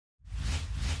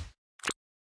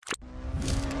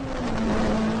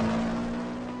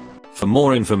For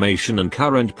more information and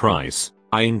current price,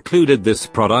 I included this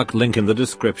product link in the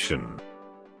description.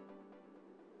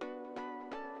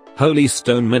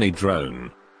 Holystone Mini Drone.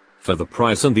 For the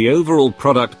price and the overall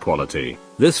product quality,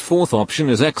 this fourth option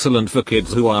is excellent for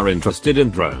kids who are interested in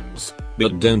drones,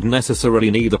 but don't necessarily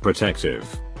need the protective,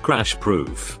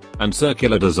 crash-proof, and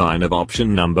circular design of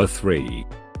option number 3.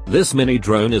 This mini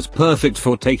drone is perfect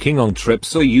for taking on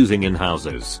trips or using in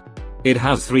houses. It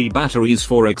has 3 batteries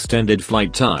for extended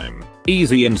flight time,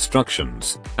 easy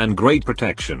instructions, and great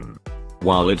protection.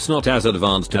 While it's not as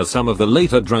advanced as some of the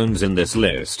later drones in this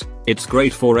list, it's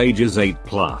great for ages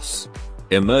 8+.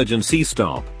 Emergency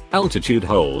stop, altitude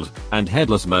hold, and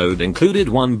headless mode included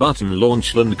 1-button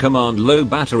launch and command low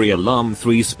battery alarm,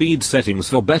 3-speed settings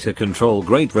for better control.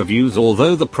 Great reviews.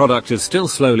 Although the product is still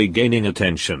slowly gaining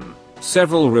attention,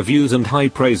 several reviews and high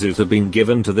praises have been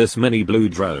given to this mini blue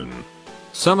drone.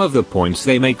 Some of the points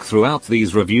they make throughout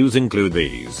these reviews include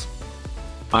these.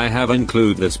 I have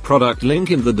included this product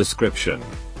link in the description.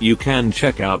 You can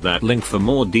check out that link for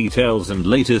more details and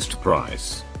latest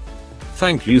price.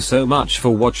 Thank you so much for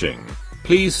watching.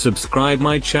 Please subscribe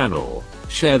my channel,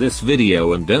 share this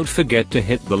video, and don't forget to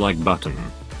hit the like button.